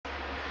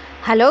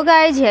Hello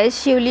guys, here is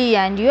Shiuly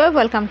and you are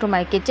welcome to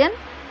my kitchen.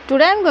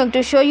 Today I am going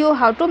to show you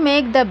how to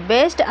make the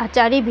best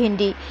Achari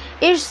Bhindi.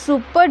 It's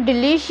super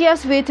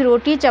delicious with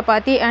roti,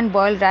 chapati and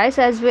boiled rice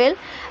as well,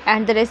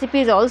 and the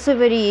recipe is also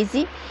very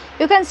easy.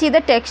 You can see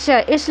the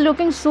texture, it's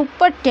looking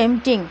super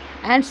tempting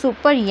and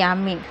super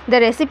yummy.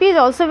 The recipe is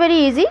also very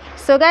easy.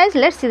 So guys,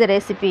 let's see the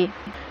recipe.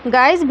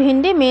 Guys,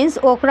 bhindi means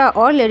okra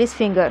or lady's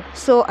finger.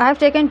 So I have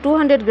taken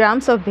 200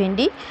 grams of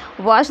bhindi,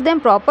 washed them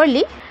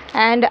properly,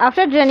 and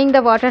after draining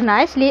the water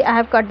nicely, I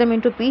have cut them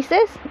into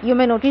pieces. You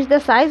may notice the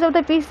size of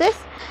the pieces.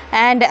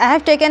 And I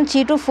have taken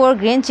 3 to 4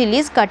 green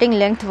chilies cutting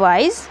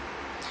lengthwise.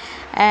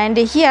 And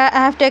here I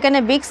have taken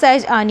a big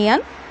size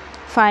onion,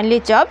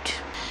 finely chopped.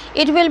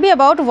 It will be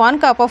about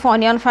 1 cup of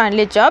onion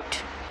finely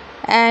chopped,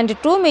 and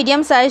 2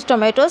 medium sized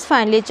tomatoes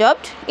finely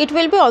chopped. It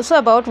will be also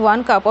about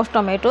 1 cup of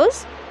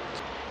tomatoes.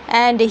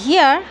 And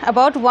here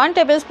about 1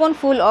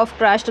 tablespoonful of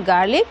crushed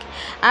garlic.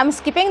 I am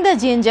skipping the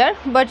ginger,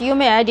 but you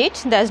may add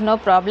it, there is no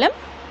problem.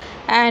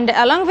 And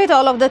along with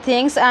all of the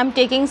things, I am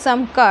taking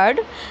some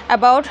curd,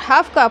 about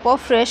half cup of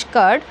fresh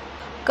curd.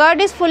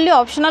 Curd is fully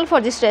optional for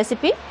this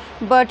recipe,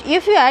 but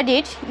if you add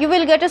it, you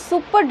will get a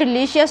super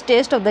delicious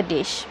taste of the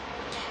dish.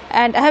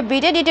 And I have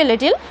beaten it a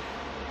little.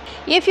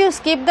 If you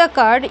skip the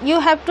curd, you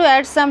have to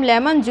add some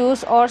lemon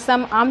juice or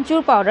some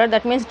amchur powder,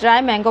 that means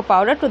dry mango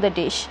powder, to the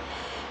dish.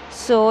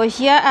 So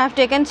here I have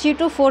taken 3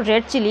 to 4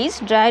 red chilies,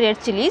 dry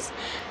red chilies,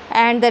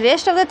 and the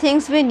rest of the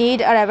things we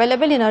need are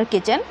available in our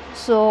kitchen,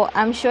 so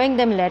I am showing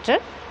them later.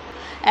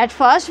 At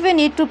first we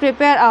need to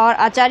prepare our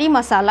achari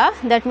masala,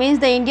 that means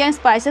the Indian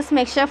spices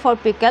mixture for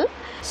pickle.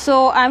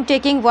 So I am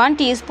taking 1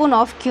 teaspoon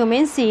of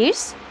cumin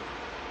seeds,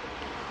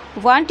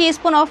 1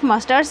 teaspoon of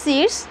mustard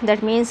seeds,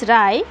 that means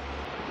rye,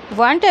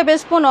 1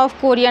 tablespoon of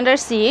coriander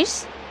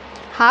seeds,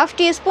 half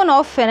teaspoon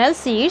of fennel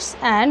seeds,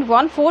 and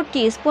 1/4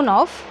 teaspoon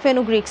of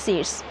fenugreek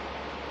seeds.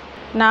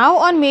 Now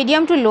on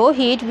medium to low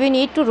heat we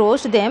need to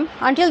roast them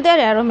until they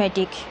are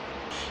aromatic.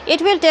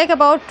 It will take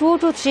about 2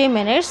 to 3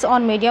 minutes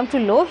on medium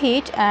to low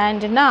heat,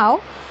 and now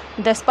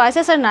the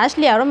spices are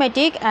nicely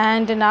aromatic,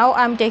 and now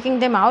I am taking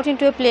them out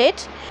into a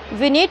plate.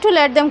 We need to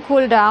let them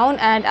cool down,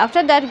 and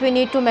after that we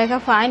need to make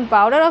a fine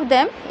powder of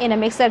them in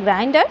a mixer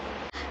grinder.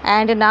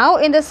 And now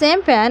in the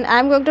same pan I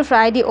am going to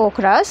fry the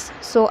okras.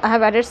 So I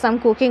have added some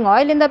cooking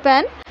oil in the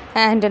pan,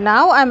 and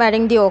now I am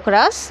adding the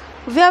okras.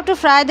 We have to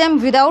fry them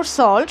without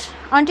salt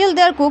until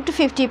they are cooked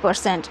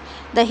 50%.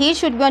 The heat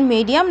should be on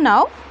medium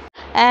now,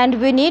 and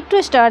we need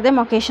to stir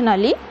them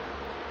occasionally.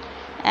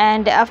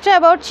 And after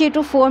about 3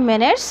 to 4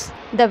 minutes,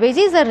 the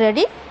veggies are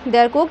ready.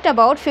 They are cooked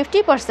about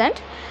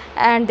 50%,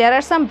 and there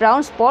are some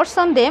brown spots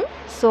on them,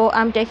 so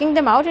I am taking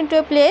them out into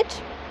a plate.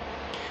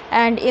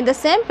 And in the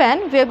same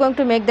pan we are going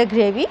to make the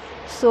gravy,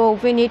 so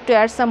we need to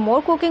add some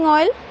more cooking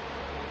oil.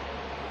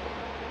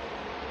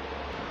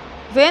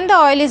 When the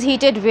oil is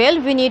heated well,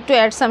 we need to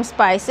add some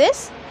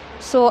spices.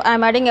 So I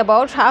am adding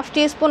about half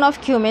teaspoon of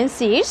cumin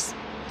seeds,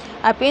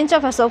 a pinch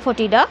of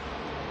asafoetida,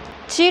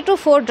 3 to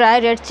 4 dry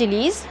red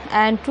chilies,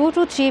 and 2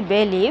 to 3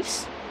 bay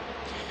leaves.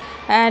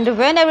 And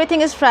when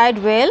everything is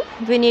fried well,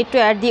 we need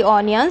to add the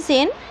onions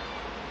in.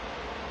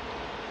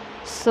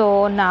 So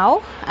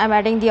now I am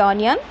adding the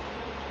onion.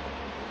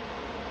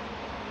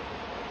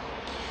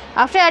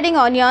 After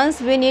adding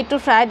onions, we need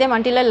to fry them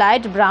until a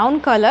light brown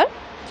color.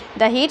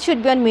 The heat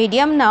should be on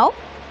medium now.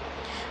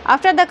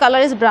 After the color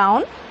is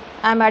brown,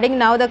 I am adding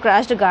now the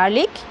crushed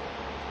garlic.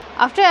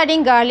 After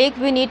adding garlic,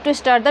 we need to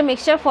stir the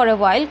mixture for a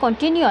while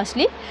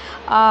continuously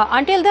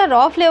until the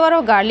raw flavor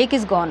of garlic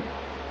is gone.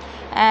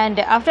 And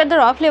after the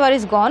raw flavor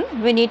is gone,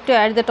 we need to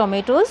add the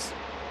tomatoes.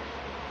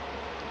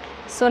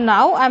 So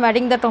now I am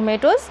adding the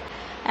tomatoes,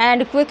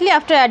 and quickly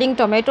after adding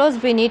tomatoes,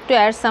 we need to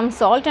add some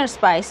salt and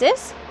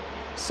spices.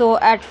 So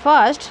at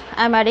first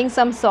I am adding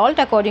some salt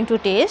according to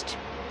taste,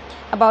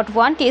 about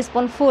 1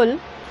 teaspoonful,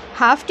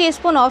 half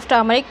teaspoon of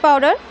turmeric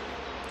powder,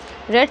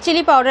 red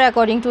chili powder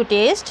according to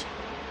taste,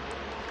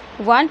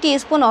 1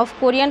 teaspoon of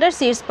coriander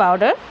seeds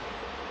powder.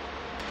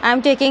 I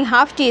am taking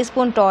half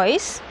teaspoon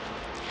tois,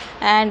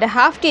 and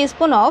half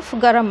teaspoon of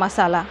garam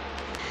masala.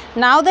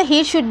 Now the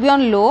heat should be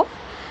on low,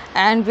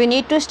 and we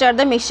need to stir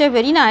the mixture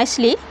very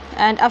nicely,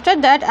 and after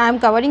that I am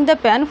covering the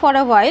pan for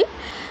a while.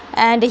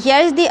 And here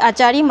is the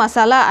achari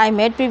masala I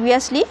made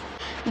previously,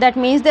 that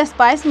means the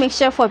spice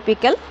mixture for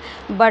pickle,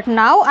 but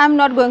now I am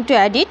not going to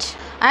add it.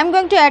 I am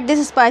going to add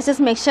this spices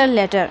mixture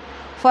later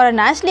for a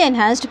nicely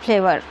enhanced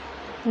flavor.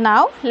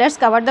 Now let's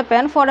cover the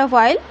pan for a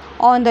while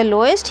on the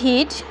lowest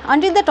heat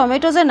until the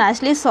tomatoes are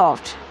nicely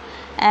soft.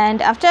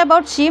 And after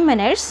about 3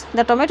 minutes,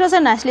 the tomatoes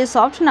are nicely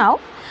soft now.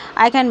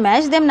 I can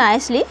mash them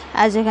nicely,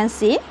 as you can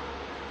see.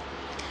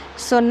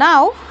 So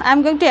now I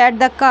am going to add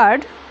the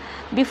curd.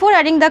 Before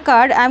adding the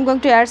curd, I am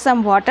going to add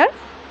some water.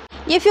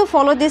 If you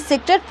follow this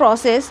secret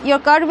process, your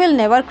curd will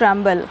never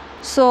crumble.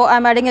 So I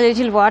am adding a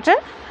little water,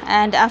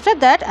 and after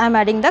that I am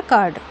adding the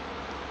curd.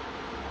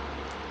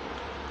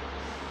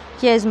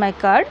 Here is my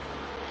curd.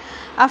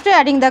 After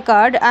adding the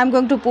curd, I am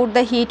going to put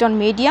the heat on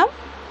medium,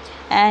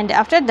 and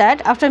after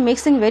that, after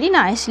mixing very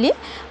nicely,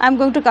 I am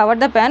going to cover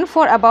the pan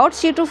for about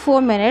 3 to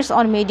 4 minutes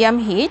on medium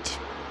heat.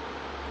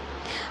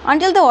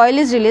 until the oil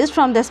is released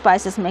from the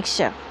spices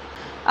mixture.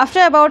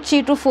 After about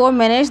 3 to 4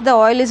 minutes, the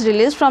oil is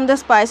released from the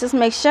spices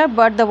mixture,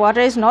 but the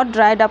water is not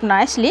dried up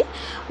nicely,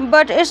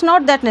 but it's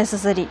not that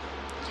necessary.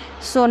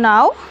 So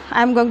now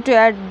I am going to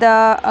add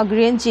the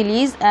green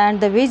chilies and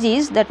the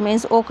veggies, that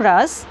means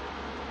okras,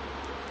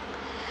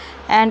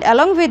 and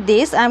along with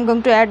this I am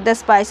going to add the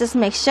spices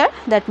mixture,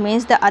 that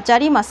means the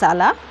achari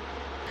masala.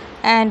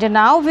 And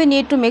now we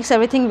need to mix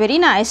everything very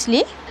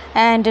nicely.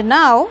 And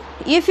now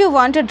if you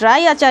want a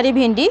dry achari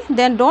bhindi,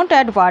 then don't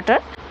add water.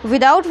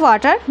 Without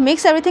water,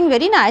 mix everything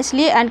very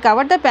nicely and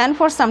cover the pan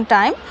for some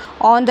time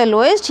on the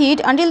lowest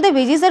heat until the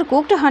veggies are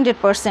cooked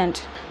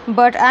 100%.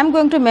 But I am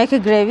going to make a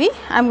gravy.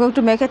 I am going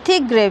to make a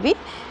thick gravy,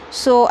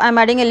 so I am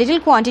adding a little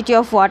quantity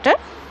of water.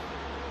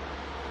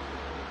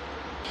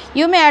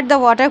 You may add the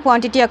water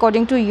quantity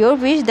according to your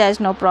wish. There is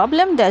no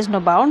problem, there is no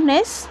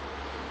boundness.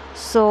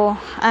 So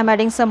I am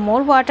adding some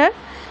more water.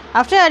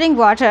 After adding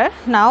water,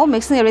 now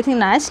mixing everything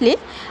nicely,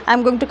 I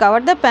am going to cover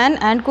the pan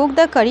and cook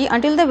the curry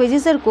until the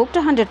veggies are cooked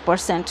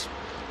 100%.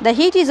 The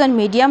heat is on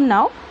medium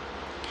now,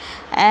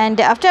 and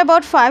after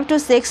about 5 to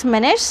 6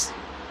 minutes,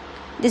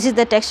 this is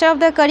the texture of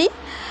the curry,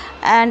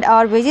 and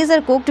our veggies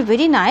are cooked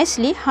very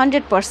nicely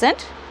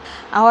 100%.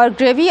 Our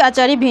gravy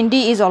achari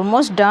bhindi is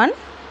almost done.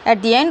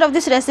 At the end of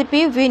this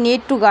recipe, we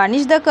need to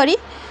garnish the curry.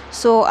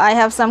 So I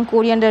have some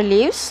coriander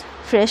leaves,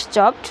 fresh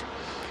chopped,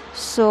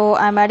 so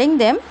I am adding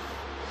them.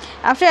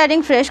 After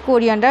adding fresh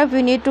coriander,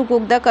 we need to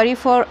cook the curry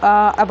for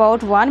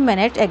about 1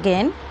 minute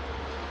again,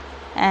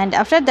 and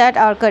after that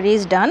our curry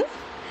is done.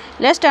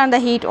 Let's turn the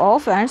heat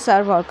off and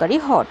serve our curry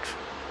hot.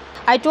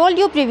 I told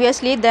you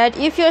previously that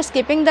if you are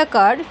skipping the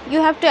curd,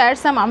 you have to add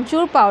some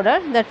amchur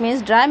powder, that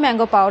means dry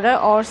mango powder,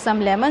 or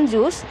some lemon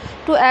juice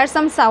to add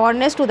some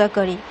sourness to the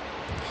curry.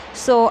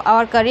 So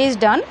our curry is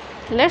done.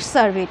 Let's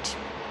serve it.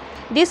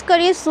 This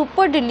curry is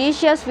super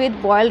delicious with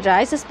boiled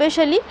rice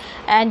especially,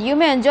 and you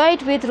may enjoy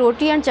it with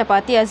roti and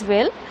chapati as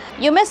well.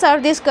 You may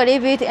serve this curry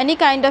with any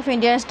kind of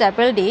Indian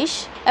staple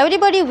dish.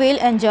 Everybody will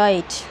enjoy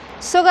it.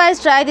 So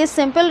guys, try this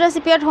simple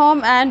recipe at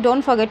home and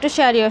don't forget to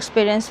share your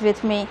experience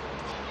with me.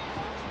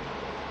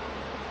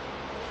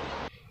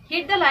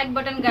 Hit the like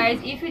button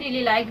guys if you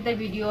really liked the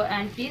video,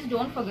 and please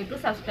don't forget to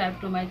subscribe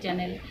to my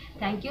channel.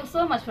 Thank you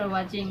so much for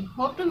watching.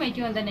 Hope to meet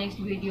you in the next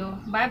video.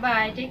 Bye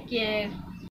bye. Take care.